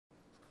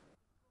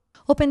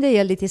Open Day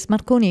all'Itas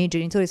Marconi, i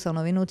genitori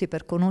sono venuti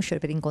per conoscere,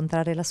 per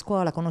incontrare la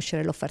scuola,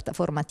 conoscere l'offerta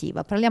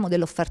formativa. Parliamo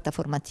dell'offerta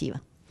formativa.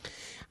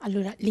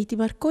 Allora, l'IT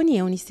Marconi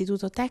è un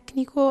istituto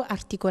tecnico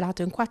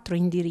articolato in 4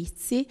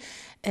 indirizzi: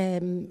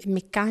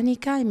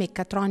 meccanica e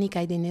meccatronica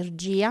ed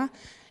energia,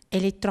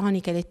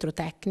 elettronica e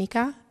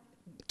elettrotecnica,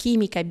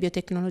 chimica e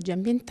biotecnologie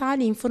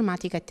ambientali,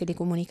 informatica e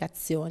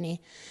telecomunicazioni.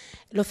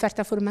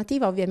 L'offerta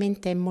formativa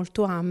ovviamente è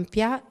molto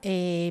ampia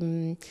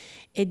ed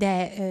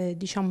è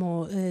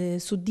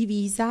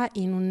suddivisa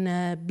in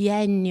un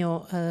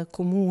biennio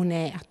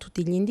comune a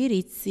tutti gli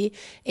indirizzi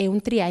e un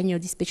triennio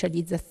di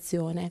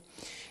specializzazione.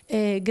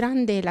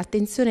 Grande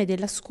l'attenzione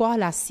della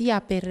scuola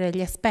sia per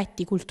gli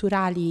aspetti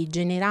culturali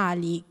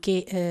generali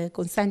che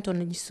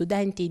consentono agli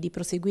studenti di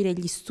proseguire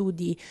gli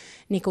studi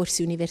nei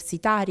corsi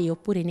universitari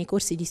oppure nei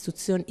corsi di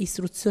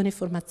istruzione e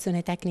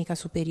formazione tecnica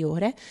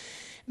superiore,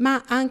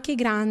 ma anche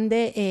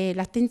grande è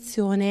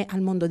l'attenzione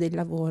al mondo del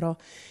lavoro.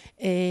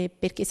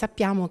 Perché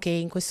sappiamo che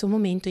in questo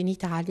momento in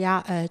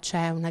Italia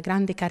c'è una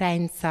grande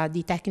carenza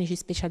di tecnici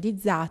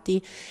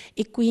specializzati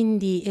e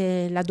quindi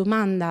la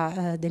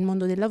domanda del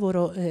mondo del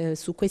lavoro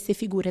su queste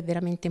figure è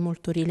veramente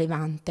molto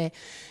rilevante.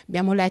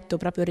 Abbiamo letto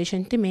proprio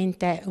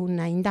recentemente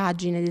una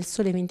indagine del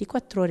Sole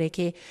 24 Ore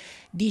che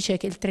dice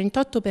che il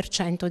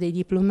 38% dei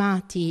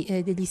diplomati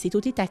degli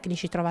istituti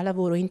tecnici trova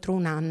lavoro entro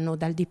un anno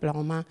dal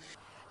diploma.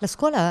 La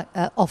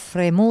scuola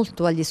offre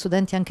molto agli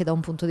studenti anche da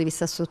un punto di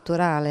vista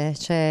strutturale,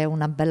 c'è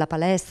una bella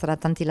palestra,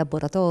 tanti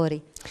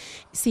laboratori.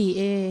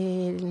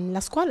 Sì,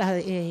 la scuola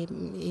è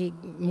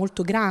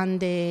molto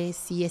grande,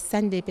 si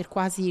estende per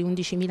quasi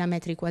 11.000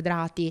 metri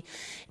quadrati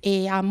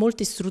e ha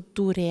molte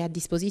strutture a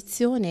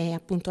disposizione,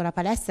 appunto la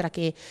palestra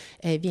che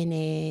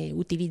viene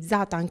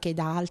utilizzata anche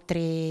da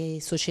altre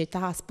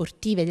società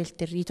sportive del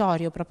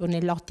territorio proprio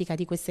nell'ottica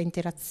di questa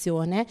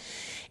interazione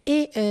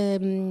e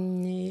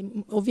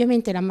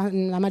ovviamente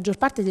la maggior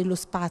parte dello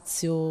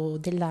spazio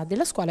della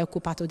scuola è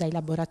occupato dai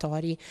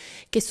laboratori,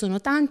 che sono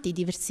tanti,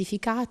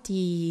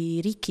 diversificati,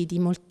 ricchi di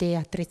molte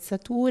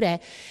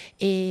attrezzature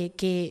e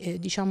che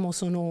diciamo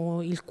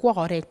sono il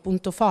cuore, il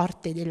punto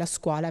forte della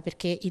scuola,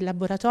 perché il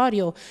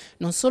laboratorio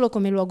non solo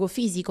come luogo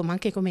fisico ma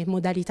anche come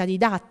modalità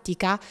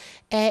didattica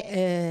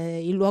è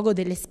il luogo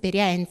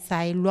dell'esperienza,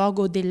 è il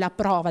luogo della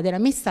prova, della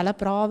messa alla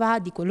prova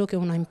di quello che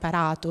uno ha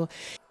imparato.